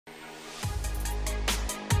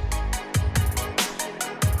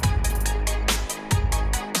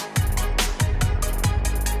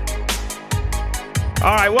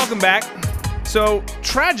right, welcome back. So,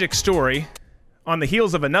 tragic story on the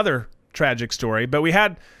heels of another tragic story, but we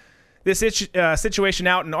had this situation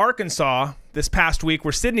out in Arkansas this past week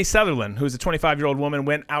where Sydney Sutherland, who's a 25-year-old woman,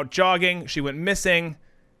 went out jogging. She went missing.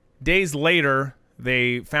 Days later,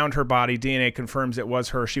 they found her body. DNA confirms it was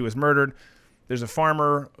her. She was murdered. There's a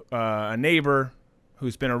farmer, a neighbor,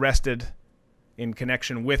 who's been arrested in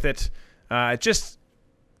connection with it. Just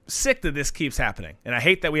sick that this keeps happening. And I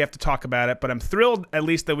hate that we have to talk about it, but I'm thrilled at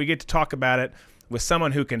least that we get to talk about it with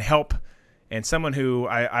someone who can help and someone who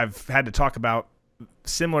I've had to talk about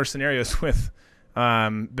similar scenarios with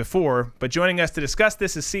before. But joining us to discuss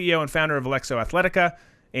this is CEO and founder of Alexo Athletica,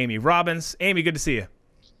 Amy Robbins. Amy, good to see you.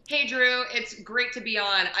 Hey, Drew. It's great to be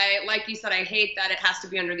on. Like you said, I hate that it has to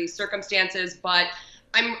be under these circumstances, but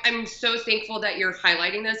I'm so thankful that you're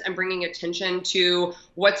highlighting this and bringing attention to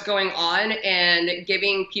what's going on and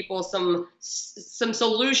giving people some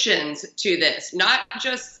solutions to this, not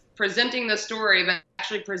just presenting the story, but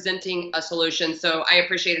actually presenting a solution. So I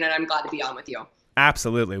appreciate it, and I'm glad to be on with you.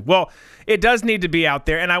 Absolutely. Well, it does need to be out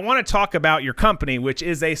there, and I want to talk about your company, which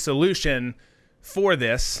is a solution for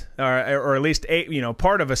this, or at least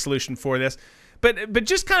part of a solution for this. But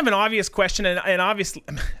just kind of an obvious question, and obviously,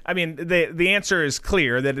 I mean, the answer is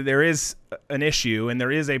clear that there is an issue and there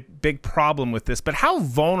is a big problem with this. But how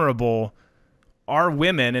vulnerable are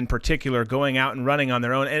women in particular going out and running on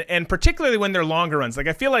their own, and particularly when they're longer runs? Like,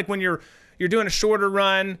 I feel like when you're doing a shorter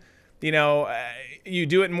run, you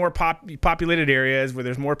do it in more populated areas where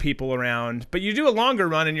there's more people around. But you do a longer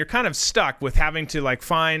run and you're kind of stuck with having to like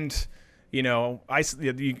find, you're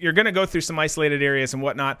going to go through some isolated areas and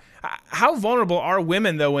whatnot. How vulnerable are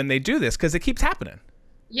women, though, when they do this? Because it keeps happening.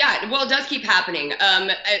 Yeah, well, it does keep happening.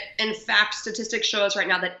 In fact, statistics show us right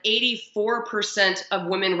now that 84% of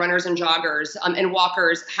women runners and joggers and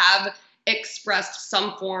walkers have expressed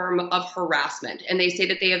some form of harassment. And they say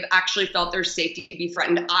that they have actually felt their safety be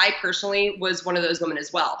threatened. I personally was one of those women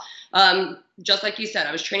as well. Just like you said,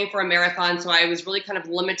 I was training for a marathon, so I was really kind of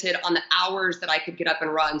limited on the hours that I could get up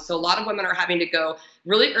and run. So a lot of women are having to go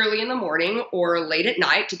really early in the morning or late at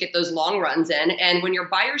night to get those long runs in. And when you're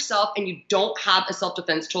by yourself and you don't have a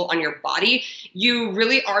self-defense tool on your body, you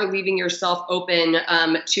really are leaving yourself open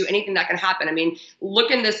to anything that can happen. I mean,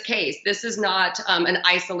 look in this case. This is not an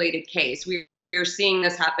isolated case. We're seeing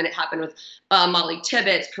this happen. It happened with Molly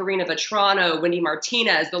Tibbetts, Karina Vetrano, Wendy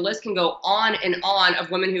Martinez. The list can go on and on of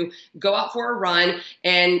women who go out for a run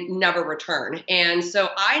and never return. And so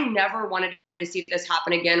I never wanted to see this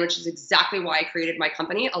happen again, which is exactly why I created my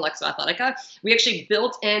company, Alexo Athletica. We actually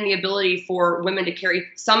built in the ability for women to carry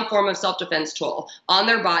some form of self-defense tool on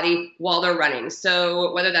their body while they're running.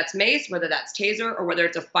 So whether that's mace, whether that's taser, or whether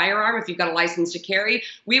it's a firearm, if you've got a license to carry,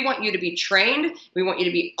 we want you to be trained. We want you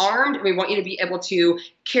to be armed. We want you to be able to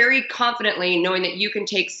carry confidently, knowing that you can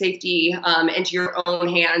take safety into your own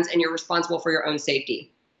hands and you're responsible for your own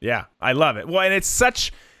safety. Yeah, I love it. Well, and it's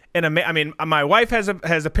such I mean, my wife has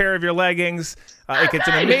a pair of your leggings. It's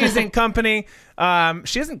an amazing company.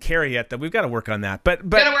 She doesn't carry yet, though. We've got to work on that. But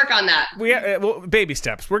gotta work on that. Well, baby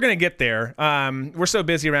steps. We're gonna get there. We're so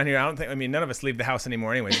busy around here. I mean, none of us leave the house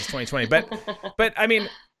anymore. Anyways, it's 2020. But I mean,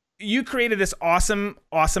 you created this awesome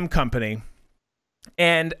company,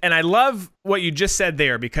 and I love what you just said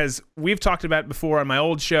there, because we've talked about it before on my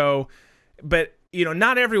old show. But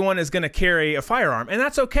not everyone is gonna carry a firearm, and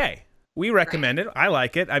that's okay. We recommend it. I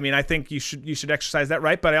like it. I mean, I think you should exercise that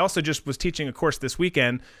right. But I also just was teaching a course this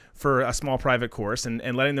weekend for a small private course and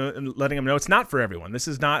letting them know it's not for everyone. This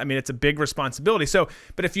is not, I mean, it's a big responsibility. So,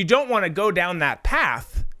 but if you don't want to go down that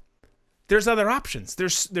path, there's other options.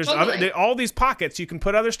 There's totally. all these pockets. You can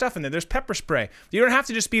put other stuff in there. There's pepper spray. You don't have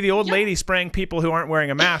to just be the old lady spraying people who aren't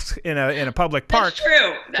wearing a mask in a public park. That's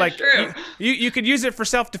true. That's true. You could use it for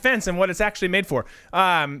self-defense and what it's actually made for.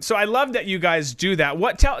 So I love that you guys do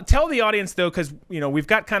that. Tell the audience, though, because we've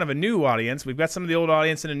got kind of a new audience. We've got some of the old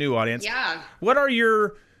audience and a new audience. Yeah. What are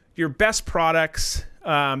your best products,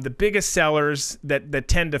 the biggest sellers that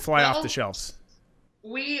tend to fly off the shelves?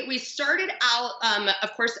 We started out,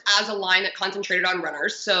 of course, as a line that concentrated on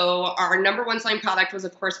runners. So our number one selling product was,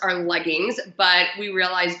 of course, our leggings. But we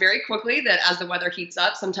realized very quickly that as the weather heats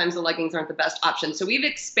up, sometimes the leggings aren't the best option. So we've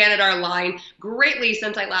expanded our line greatly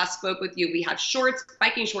since I last spoke with you. We have shorts,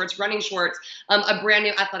 biking shorts, running shorts, a brand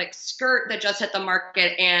new athletic skirt that just hit the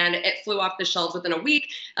market, and it flew off the shelves within a week.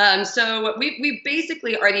 So we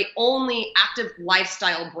basically are the only active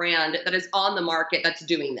lifestyle brand that is on the market that's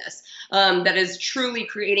doing this, that is truly truly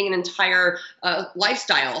creating an entire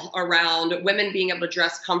lifestyle around women being able to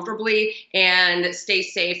dress comfortably and stay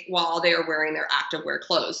safe while they are wearing their activewear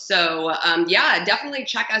clothes. So yeah, definitely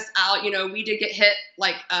check us out. You know, we did get hit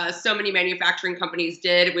like so many manufacturing companies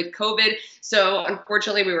did with COVID. So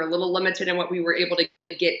unfortunately, we were a little limited in what we were able to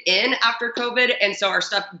get in after COVID. And so our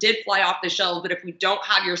stuff did fly off the shelves. But if we don't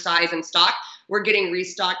have your size in stock, we're getting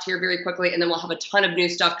restocked here very quickly. And then we'll have a ton of new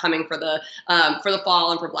stuff coming for the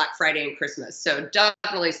fall and for Black Friday and Christmas. So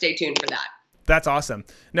definitely stay tuned for that. That's awesome.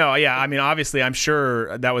 No, yeah, I mean, obviously, I'm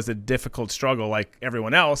sure that was a difficult struggle like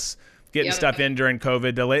everyone else, getting stuff in during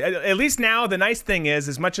COVID. Delay. At least now, the nice thing is,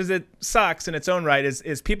 as much as it sucks in its own right,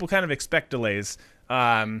 is people kind of expect delays,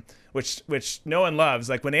 which no one loves.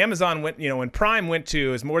 Like when Amazon went, when Prime went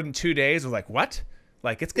to is more than 2 days, it was like, what?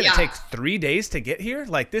 Like it's going to take 3 days to get here?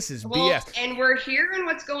 Like this is BS. And we're hearing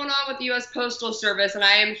what's going on with the U.S. Postal Service. And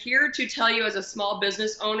I am here to tell you as a small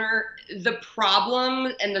business owner, the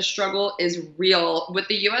problem and the struggle is real. With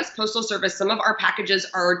the U.S. Postal Service, some of our packages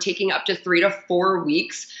are taking up to 3 to 4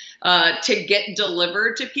 weeks to get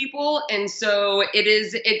delivered to people. And so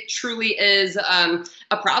it truly is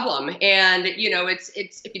a problem. And, it's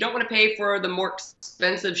if you don't want to pay for the more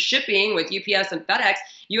expensive shipping with UPS and FedEx,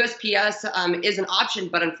 USPS is an option,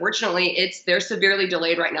 but unfortunately they're severely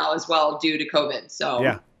delayed right now as well due to COVID. So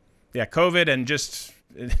yeah, COVID and just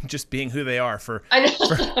being who they are for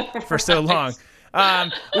so long.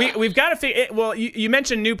 We've got to figure. Well, you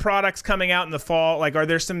mentioned new products coming out in the fall. Like, are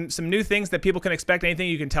there some new things that people can expect? Anything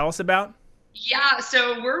you can tell us about? Yeah,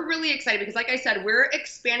 so we're really excited because, like I said, we're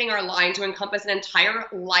expanding our line to encompass an entire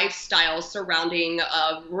lifestyle surrounding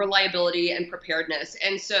reliability and preparedness.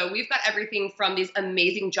 And so we've got everything from these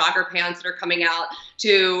amazing jogger pants that are coming out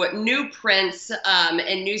to new prints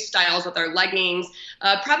and new styles with our leggings.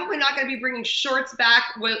 Probably not going to be bringing shorts back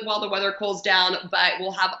while the weather cools down, but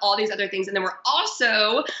we'll have all these other things. And then we're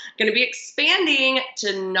also going to be expanding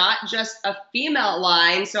to not just a female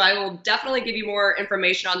line. So I will definitely give you more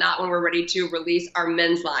information on that when we're ready to release our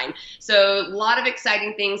men's line. So a lot of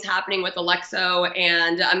exciting things happening with Alexo.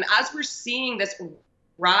 And as we're seeing this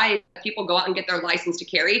rise, people go out and get their license to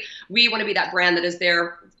carry, we want to be that brand that is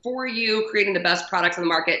there for you, creating the best products on the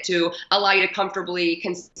market to allow you to comfortably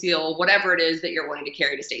conceal whatever it is that you're wanting to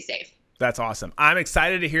carry to stay safe. That's awesome. I'm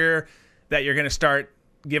excited to hear that you're going to start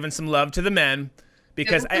giving some love to the men.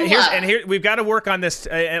 Because here we've got to work on this.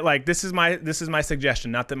 Like this is my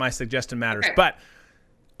suggestion. Not that my suggestion matters, but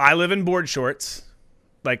I live in board shorts,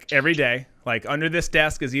 like every day. Like under this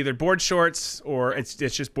desk is either board shorts or it's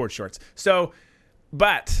just board shorts. So,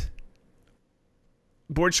 but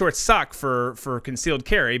board shorts suck for concealed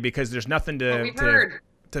carry because there's nothing to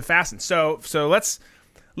fasten. So let's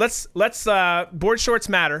board shorts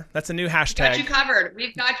matter. That's a new hashtag. Got you covered.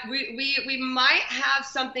 We might have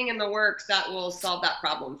something in the works that will solve that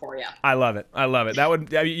problem for you. I love it.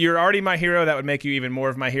 You're already my hero. That would make you even more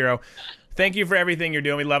of my hero. Thank you for everything you're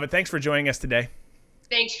doing. We love it. Thanks for joining us today.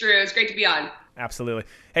 Thanks, Drew. It's great to be on. Absolutely.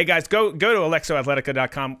 Hey guys, go to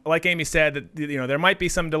alexoathletica.com. Like Amy said, that there might be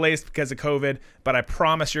some delays because of COVID, but I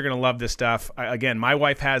promise you're going to love this stuff. Again, my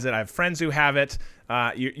wife has it. I have friends who have it.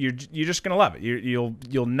 You're just going to love it.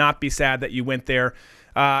 You'll not be sad that you went there.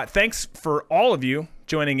 Thanks for all of you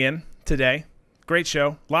joining in today. Great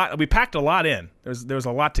show. We packed a lot in. There was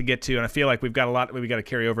a lot to get to, and I feel like we've got a lot we got to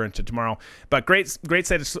carry over into tomorrow. But great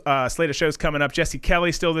slate of shows coming up. Jesse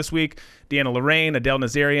Kelly still this week, Deanna Lorraine, Adele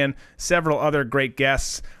Nazarian, several other great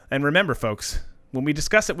guests. And remember, folks, when we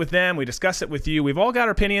discuss it with them, we discuss it with you. We've all got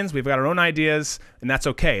our opinions. We've got our own ideas, and that's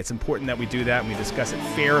okay. It's important that we do that and we discuss it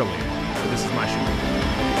fairly. So this is my show.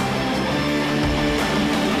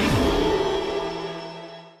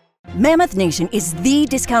 Mammoth Nation is the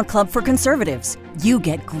discount club for conservatives. You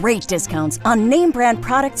get great discounts on name brand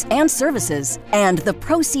products and services, and the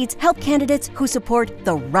proceeds help candidates who support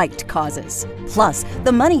the right causes. Plus,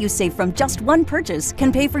 the money you save from just one purchase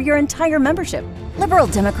can pay for your entire membership. Liberal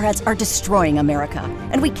Democrats are destroying America,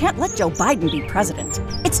 and we can't let Joe Biden be president.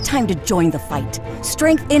 It's time to join the fight.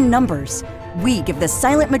 Strength in numbers. We give the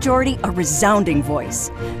silent majority a resounding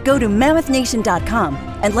voice. Go to mammothnation.com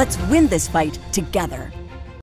and let's win this fight together.